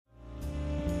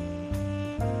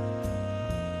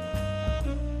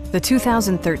The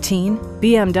 2013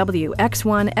 BMW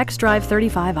X1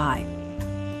 xDrive35i.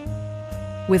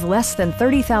 With less than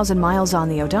 30,000 miles on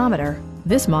the odometer,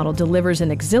 this model delivers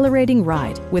an exhilarating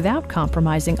ride without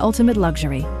compromising ultimate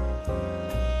luxury.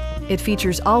 It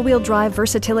features all-wheel drive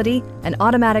versatility, an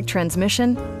automatic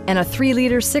transmission, and a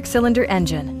 3-liter 6-cylinder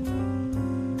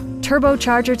engine.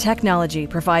 Turbocharger technology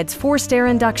provides forced air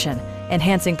induction,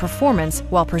 enhancing performance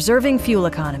while preserving fuel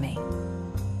economy.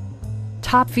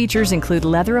 Top features include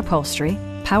leather upholstery,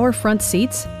 power front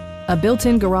seats, a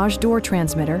built-in garage door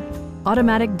transmitter,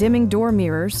 automatic dimming door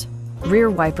mirrors, rear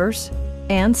wipers,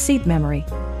 and seat memory.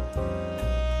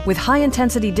 With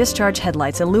high-intensity discharge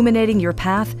headlights illuminating your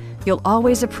path, you'll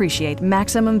always appreciate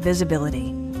maximum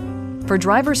visibility. For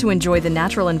drivers who enjoy the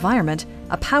natural environment,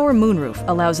 a power moonroof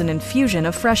allows an infusion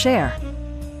of fresh air.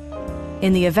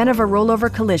 In the event of a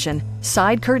rollover collision,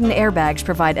 side curtain airbags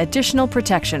provide additional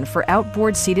protection for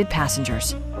outboard seated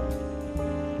passengers.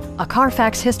 A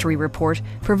Carfax history report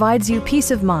provides you peace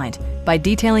of mind by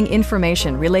detailing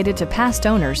information related to past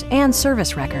owners and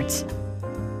service records.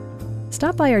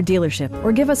 Stop by our dealership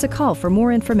or give us a call for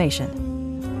more information.